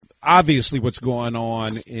Obviously, what's going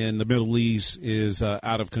on in the Middle East is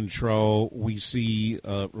out of control. We see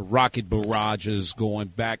rocket barrages going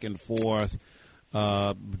back and forth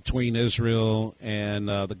between Israel and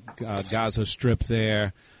the Gaza Strip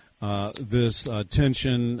there. This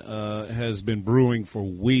tension has been brewing for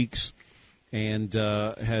weeks and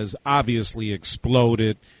has obviously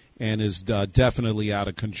exploded and is definitely out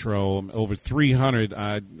of control. Over 300,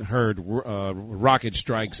 I heard, rocket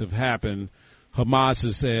strikes have happened. Hamas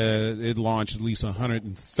has said it launched at least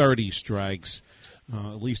 130 strikes,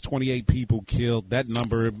 at least 28 people killed. That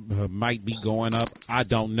number might be going up. I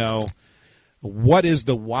don't know. What is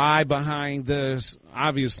the why behind this?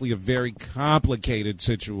 Obviously a very complicated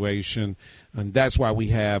situation, and that's why we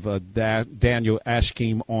have Daniel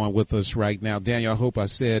Aschheim on with us right now. Daniel, I hope I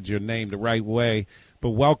said your name the right way,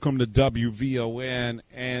 but welcome to WVON,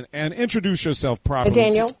 and introduce yourself properly.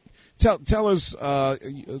 Hey, Daniel. Tell us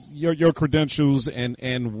your credentials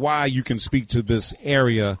and why you can speak to this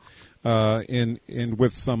area in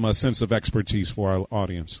with some sense of expertise for our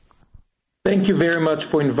audience. Thank you very much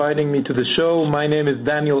for inviting me to the show. My name is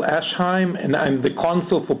Daniel Aschheim, and I'm the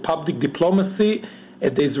Consul for Public Diplomacy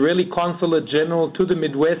at the Israeli Consulate General to the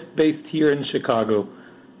Midwest, based here in Chicago.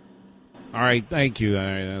 All right, thank you. All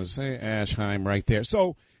right, I'll say Aschheim right there.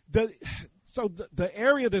 So the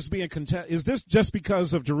area that's being contested, is this just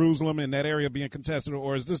because of Jerusalem and that area being contested,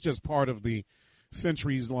 or is this just part of the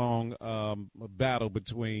centuries-long battle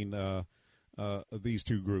between these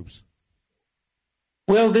two groups?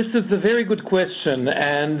 Well, this is a very good question,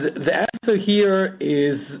 and the answer here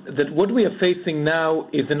is that what we are facing now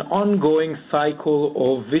is an ongoing cycle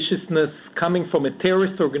of viciousness coming from a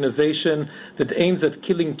terrorist organization that aims at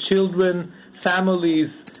killing children, families,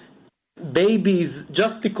 babies,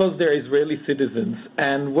 just because they're Israeli citizens.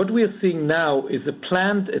 And what we are seeing now is a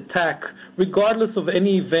planned attack, regardless of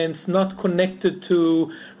any events, not connected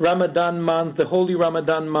to Ramadan month, the holy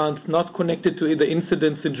Ramadan month, not connected to the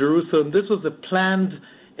incidents in Jerusalem. This was a planned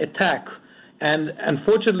attack. And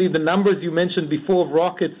unfortunately, the numbers you mentioned before of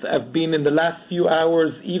rockets have been in the last few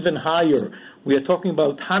hours even higher. We are talking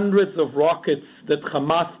about hundreds of rockets that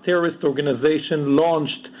Hamas terrorist organization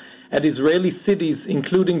launched at Israeli cities,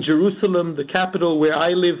 including Jerusalem, the capital where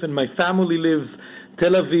I live and my family lives,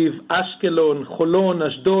 Tel Aviv, Ashkelon, Holon,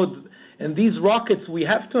 Ashdod. And these rockets, we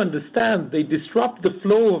have to understand, they disrupt the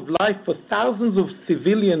flow of life for thousands of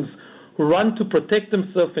civilians who run to protect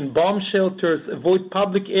themselves in bomb shelters, avoid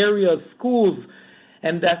public areas, schools,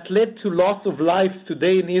 and that led to loss of life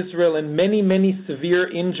today in Israel and many, many severe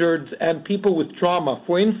injured and people with trauma.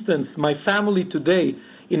 For instance, my family today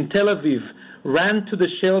in Tel Aviv ran to the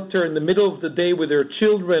shelter in the middle of the day with their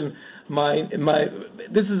children.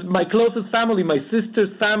 This is my closest family, my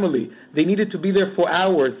sister's family. They needed to be there for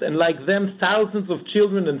hours, and like them, thousands of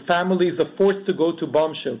children and families are forced to go to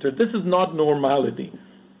bomb shelter. This is not normality.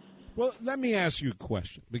 Well, let me ask you a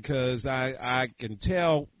question, because I can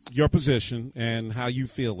tell your position and how you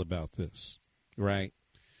feel about this, right?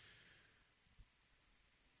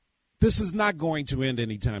 This is not going to end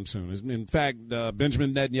anytime soon. In fact,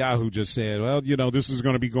 Benjamin Netanyahu just said, well, this is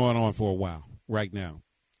going to be going on for a while right now.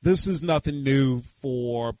 This is nothing new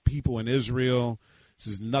for people in Israel. This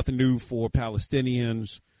is nothing new for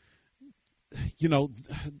Palestinians.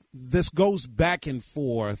 This goes back and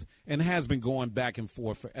forth and has been going back and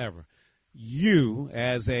forth forever. You,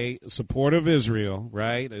 as a supporter of Israel,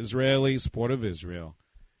 right, Israeli supporter of Israel,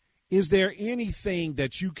 is there anything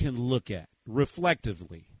that you can look at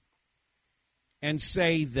reflectively and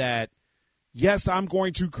say that, yes, I'm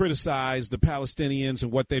going to criticize the Palestinians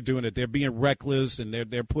and what they're doing, that they're being reckless and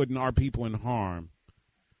they're putting our people in harm.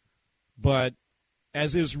 But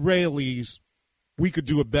as Israelis, we could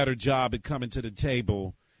do a better job at coming to the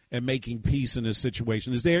table and making peace in this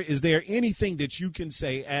situation. Is there anything that you can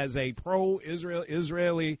say as a pro-Israel,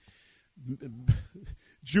 Israeli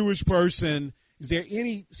Jewish person? Is there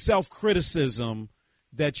any self-criticism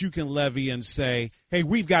that you can levy and say, hey,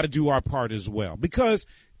 we've got to do our part as well? Because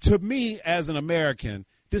to me, as an American,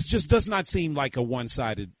 this just does not seem like a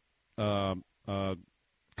one-sided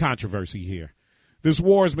controversy here. This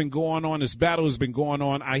war has been going on. This battle has been going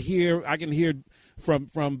on. I can hear from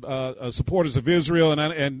supporters of Israel,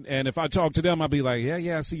 and if I talk to them, I'll be like,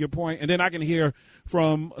 yeah, I see your point. And then I can hear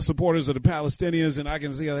from supporters of the Palestinians, and I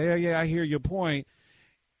can say, yeah, I hear your point.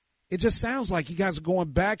 It just sounds like you guys are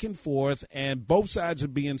going back and forth, and both sides are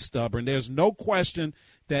being stubborn. There's no question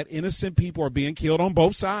that innocent people are being killed on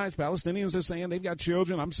both sides. Palestinians are saying they've got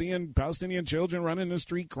children. I'm seeing Palestinian children running the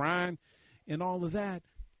street crying and all of that.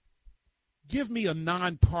 Give me a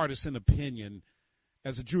nonpartisan opinion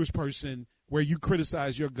as a Jewish person where you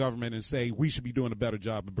criticize your government and say we should be doing a better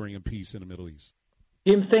job of bringing peace in the Middle East.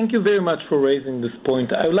 Jim, thank you very much for raising this point.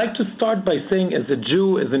 I would like to start by saying, as a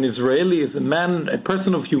Jew, as an Israeli, as a man, a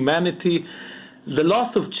person of humanity, the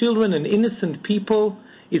loss of children and innocent people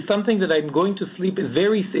is something that I'm going to sleep.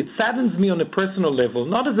 It saddens me on a personal level,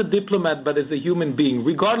 not as a diplomat, but as a human being,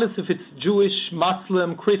 regardless if it's Jewish,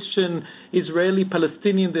 Muslim, Christian, Israeli,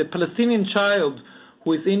 Palestinian. The Palestinian child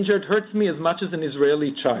who is injured hurts me as much as an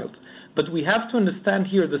Israeli child. But we have to understand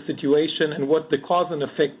here the situation and what the cause and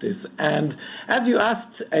effect is. And as you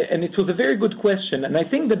asked, and it was a very good question, and I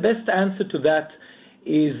think the best answer to that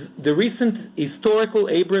is the recent historical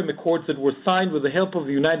Abraham Accords that were signed with the help of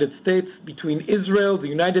the United States between Israel, the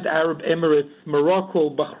United Arab Emirates, Morocco,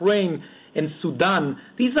 Bahrain, and Sudan.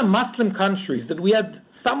 These are Muslim countries that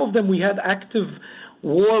some of them we had active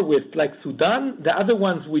war with, like Sudan. The other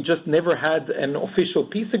ones we just never had an official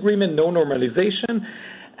peace agreement, no normalization.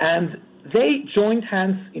 And they joined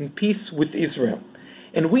hands in peace with Israel.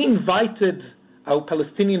 And we invited our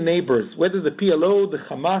Palestinian neighbors, whether the PLO, the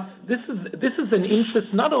Hamas. This is an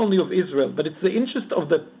interest not only of Israel, but it's the interest of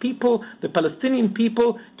the people, the Palestinian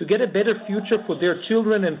people, to get a better future for their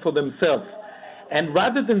children and for themselves. And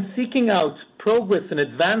rather than seeking out progress and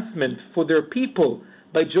advancement for their people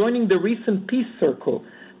by joining the recent peace circle,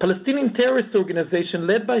 Palestinian terrorist organization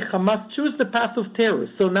led by Hamas choose the path of terror.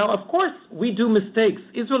 So now, of course, we do mistakes.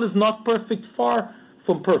 Israel is not perfect, far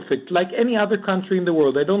from perfect, like any other country in the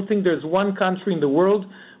world. I don't think there's one country in the world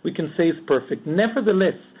we can say is perfect.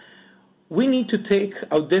 Nevertheless, we need to take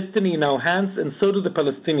our destiny in our hands, and so do the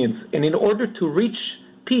Palestinians. And in order to reach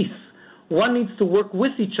peace, one needs to work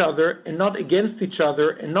with each other and not against each other,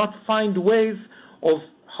 and not find ways of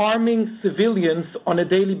harming civilians on a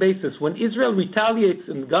daily basis. When Israel retaliates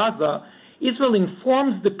in Gaza, Israel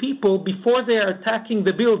informs the people before they are attacking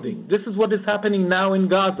the building. This is what is happening now in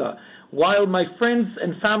Gaza. While my friends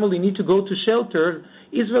and family need to go to shelter,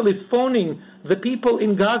 Israel is phoning the people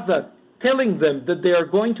in Gaza, telling them that they are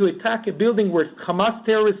going to attack a building where Hamas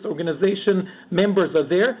terrorist organization members are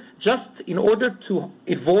there, just in order to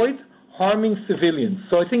avoid harming civilians.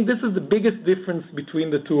 So I think this is the biggest difference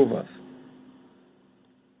between the two of us.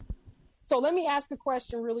 So let me ask a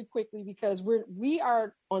question really quickly, because we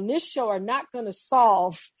are on this show are not going to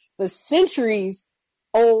solve the centuries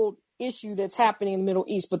old issue that's happening in the Middle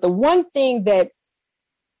East. But the one thing that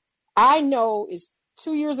I know is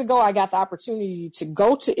 2 years ago, I got the opportunity to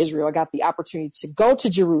go to Israel. I got the opportunity to go to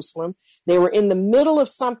Jerusalem. They were in the middle of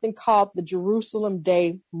something called the Jerusalem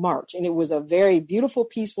Day March. And it was a very beautiful,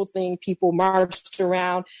 peaceful thing. People marched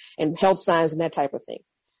around and held signs and that type of thing.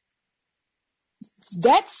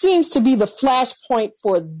 That seems to be the flashpoint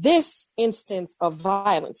for this instance of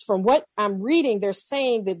violence. From what I'm reading, they're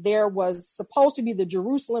saying that there was supposed to be the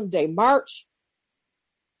Jerusalem Day March,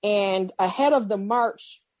 and ahead of the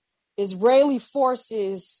march, Israeli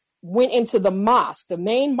forces went into the mosque, the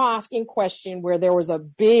main mosque in question, where there was a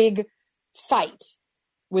big fight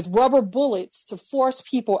with rubber bullets to force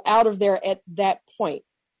people out of there at that point.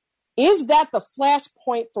 Is that the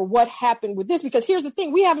flashpoint for what happened with this? Because here's the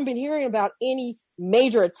thing, we haven't been hearing about any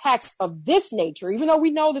major attacks of this nature, even though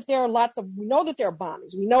we know that there are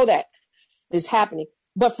bombings. We know that is happening.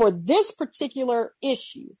 But for this particular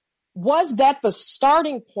issue, was that the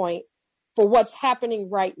starting point for what's happening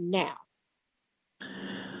right now?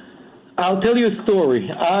 I'll tell you a story.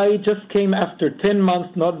 I just came after 10 months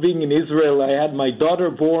not being in Israel. I had my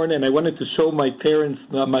daughter born, and I wanted to show my parents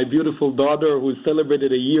my beautiful daughter, who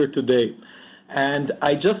celebrated a year today. And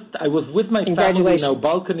I was with my family in our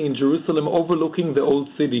balcony in Jerusalem overlooking the old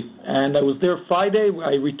city. And I was there Friday.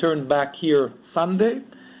 I returned back here Sunday.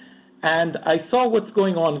 And I saw what's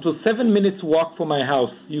going on. It was 7 minutes walk from my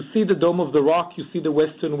house. You see the Dome of the Rock, you see the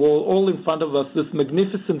Western Wall, all in front of us, this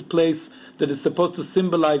magnificent place that is supposed to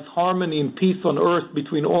symbolize harmony and peace on earth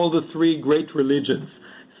between all the three great religions,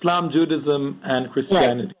 Islam, Judaism, and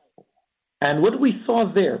Christianity. Right. And what we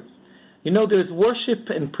saw there, there's worship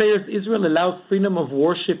and prayers. Israel allows freedom of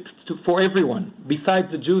worship for everyone, besides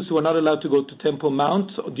the Jews who are not allowed to go to Temple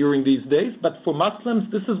Mount during these days. But for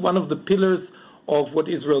Muslims, this is one of the pillars of what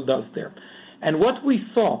Israel does there. And what we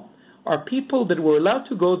saw are people that were allowed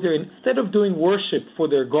to go there. Instead of doing worship for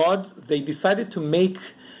their gods, they decided to make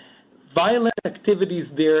violent activities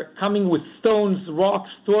there, coming with stones, rocks,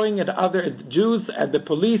 throwing at Jews, at the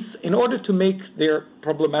police, in order to make their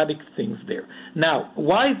problematic things there. Now,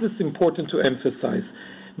 why is this important to emphasize?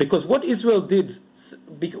 Because what Israel did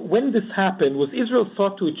when this happened was Israel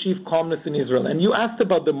sought to achieve calmness in Israel. And you asked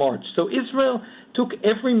about the march. So Israel took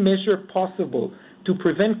every measure possible to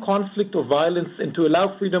prevent conflict or violence and to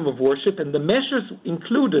allow freedom of worship. And the measures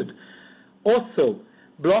included also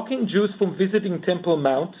blocking Jews from visiting Temple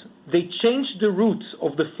Mount. They changed the route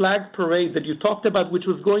of the flag parade that you talked about, which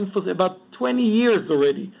was going for about 20 years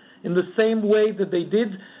already, in the same way that they did,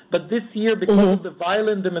 but this year, because of the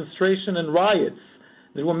violent demonstration and riots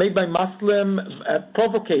that were made by Muslim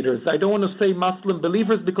provocators. I don't want to say Muslim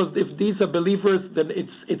believers, because if these are believers, then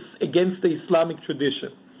it's against the Islamic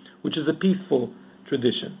tradition, which is a peaceful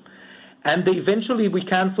tradition. And eventually we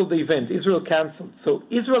canceled the event. Israel canceled. So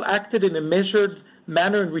Israel acted in a measured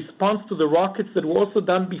manner in response to the rockets that were also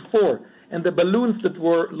done before and the balloons that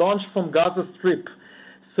were launched from Gaza Strip.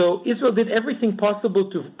 So Israel did everything possible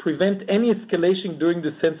to prevent any escalation during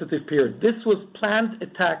this sensitive period. This was planned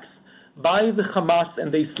attacks by the Hamas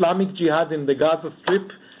and the Islamic Jihad in the Gaza Strip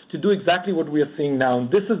to do exactly what we are seeing now.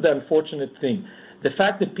 And this is the unfortunate thing. The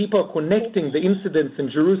fact that people are connecting the incidents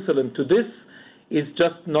in Jerusalem to this is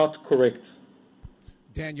just not correct.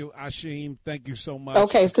 Daniel, Aschheim, thank you so much.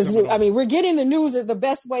 Okay, because, we're getting the news in the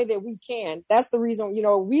best way that we can. That's the reason,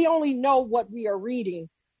 we only know what we are reading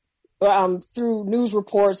through news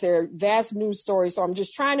reports. There are vast news stories. So I'm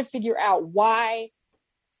just trying to figure out why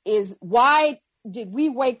did we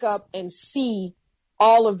wake up and see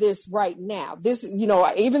all of this right now? This,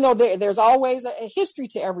 even though there's always a history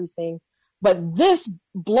to everything, but this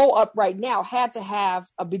blow up right now had to have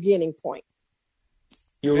a beginning point.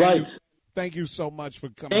 You're right. Thank you so much for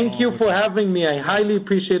coming. Thank you for having me. I highly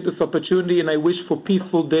appreciate this opportunity, and I wish for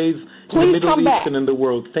peaceful days in the Middle East and in the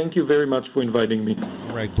world. Thank you very much for inviting me.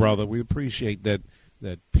 All right, brother. We appreciate that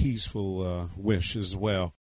peaceful wish as well.